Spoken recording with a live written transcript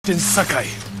in Sakai,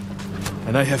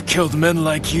 and I have killed men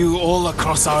like you all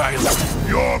across our island.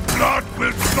 Your blood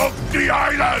will soak the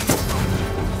island!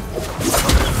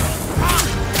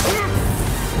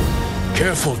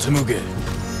 Careful, Temuge.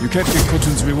 You can't get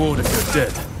Kochun's reward if you're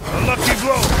dead. A lucky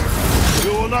blow!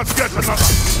 You will not get another!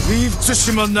 Leave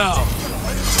Tsushima now,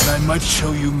 and I might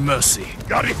show you mercy.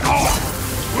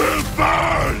 Yarikawa will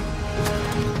burn!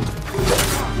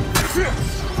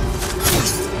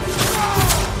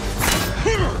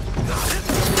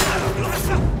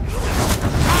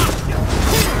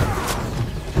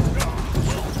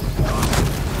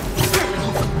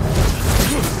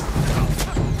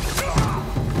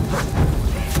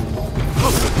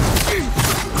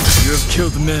 You have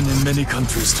killed men in many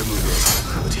countries,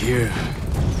 Temuge, but here,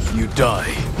 you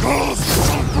die.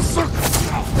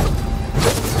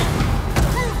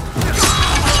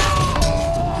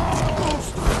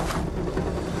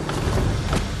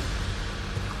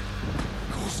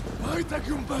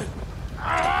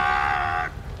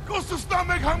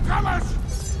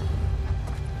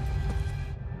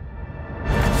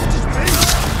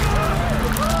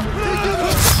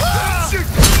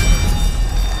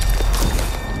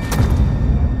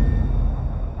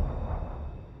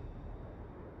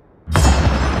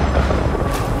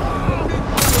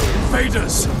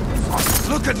 Invaders!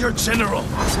 Look at your general!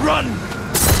 Run!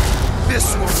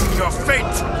 This will be your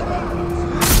fate!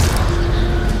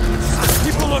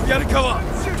 People of Yarikawa,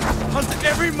 hunt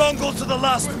every Mongol to the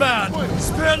last man!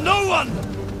 Spare no one!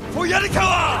 For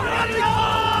Yarikawa!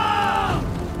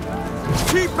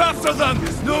 Keep after them!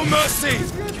 No mercy!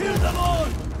 Kill them all!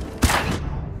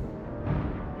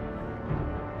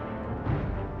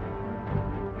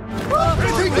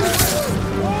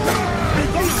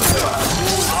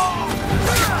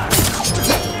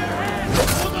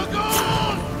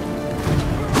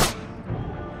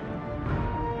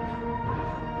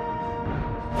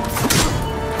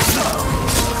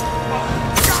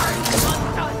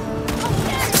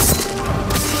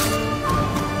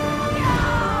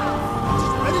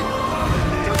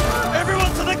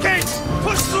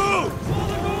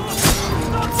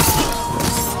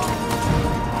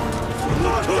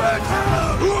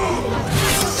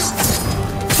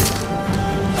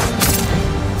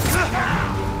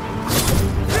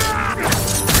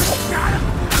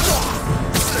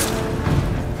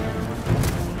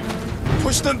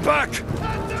 Push them back!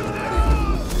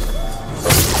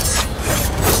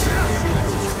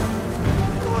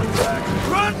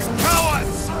 Run,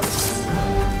 cowards!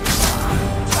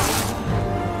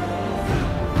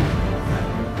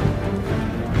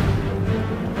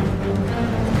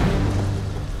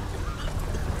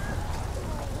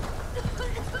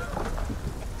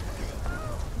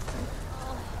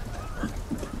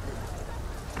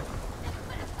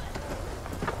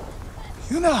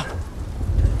 Yuna!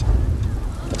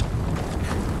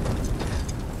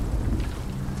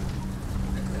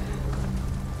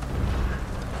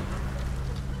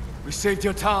 We saved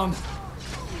your town.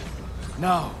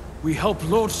 Now, we help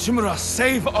Lord Shimura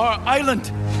save our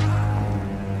island!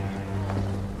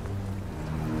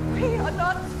 We are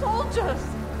not soldiers!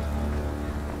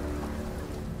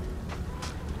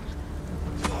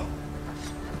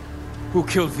 Who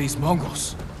killed these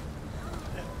Mongols?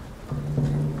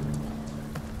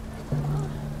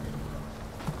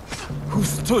 Who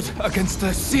stood against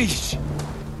the siege?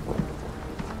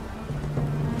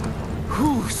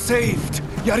 Who saved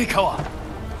Yarikawa?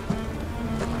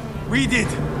 We did.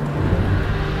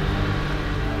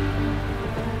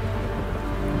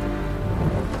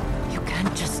 You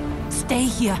can't just stay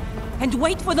here and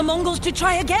wait for the Mongols to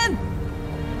try again!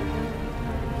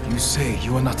 You say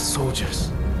you are not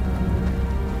soldiers.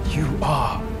 You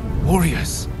are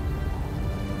warriors.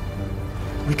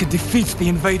 We can defeat the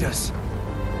invaders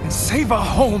and save our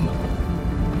home.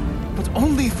 But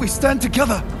only if we stand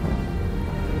together.